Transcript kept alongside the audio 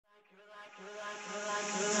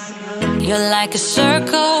You're like a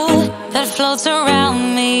circle that floats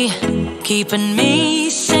around me, keeping me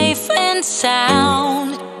safe and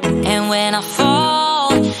sound. And when I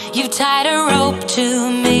fall, you tied a rope to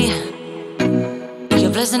me.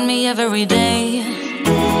 You're blessing me every day.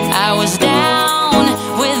 I was down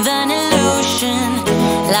with an illusion,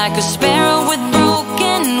 like a sparrow with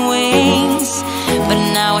broken wings, but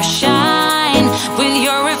now I shine with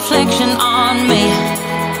your reflection on me.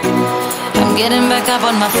 I'm getting back up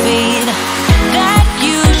on my feet. That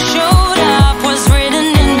you showed up was written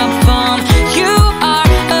in my palm. You are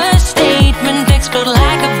a statement, explode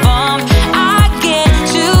like a bomb. I get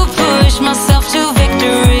to push myself to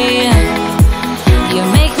victory. You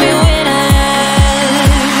make me winner.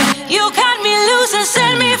 You cut me loose and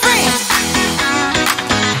set me free.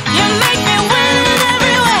 You make me win in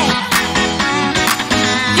every way.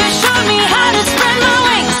 You showed me how to spread my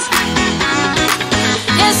wings.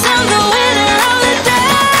 Yes, I'm the winner of the day.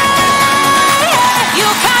 You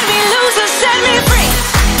cut me loose and set me free.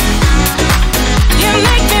 You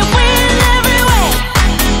make me win in every way.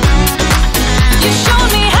 You showed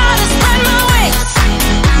me how to spread my wings.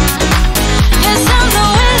 Yes, I'm the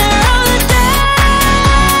winner of the day.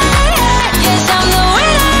 Yes, I'm the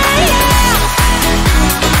winner, yeah.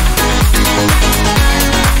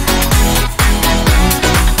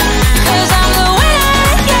 'Cause I'm the winner,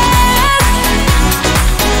 yes.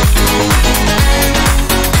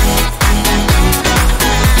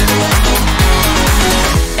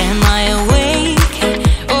 Am I awake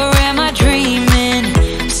or am I dreaming?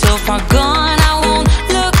 So far gone, I won't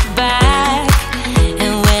look back.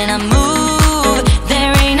 And when I move,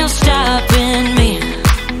 there ain't no stopping me.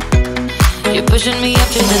 You're pushing me up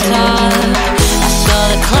to the top. I saw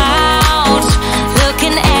the clouds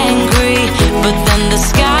looking angry, but then the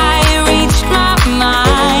sky reached my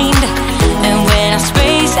mind. And when I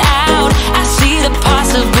space out, I see the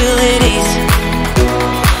possibilities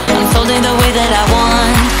unfolding the way that I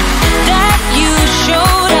want. That you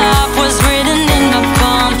showed up was written in my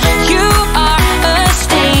palm. You are a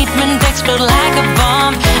statement, explode like a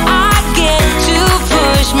bomb. I get to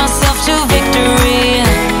push myself to victory.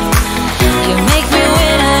 You make me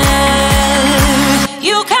winner.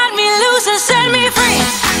 You cut me loose and set me free.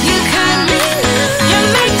 You cut me loose. You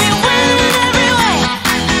make me win in every way.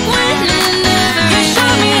 Win in every way. You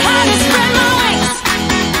showed me how to spread my wings.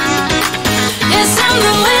 Yes, I'm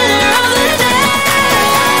the winner of the day.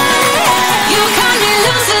 You cut me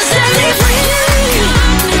loose and set me free.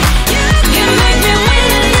 You make me win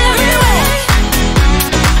in every way.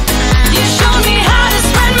 You showed me how to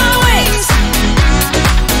spread my wings.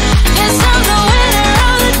 Yes, I'm the winner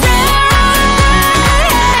of the day.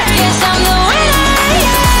 Yes, I'm the winner,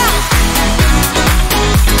 yeah.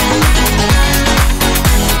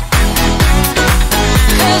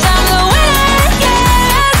 'Cause I'm the winner,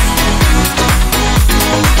 yes.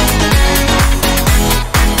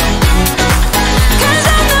 'Cause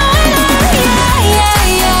I'm the winner, yeah, yeah,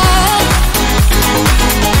 yeah.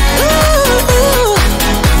 Ooh, ooh.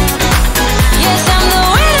 Yes, I'm the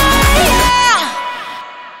winner, yeah.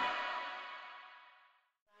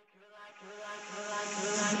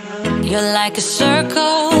 You're like a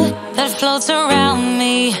circle that floats around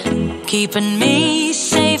me, keeping me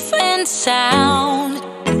safe and sound.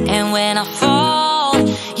 And when I fall,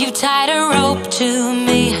 you tied a rope to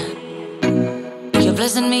me. You're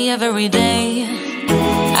blessing me every day.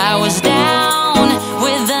 I was down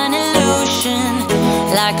with an illusion,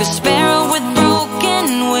 like a sparrow with broken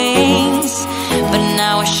wings, but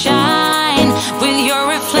now I shine with your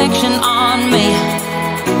reflection on me.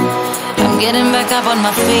 I'm getting back up on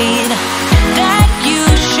my feet.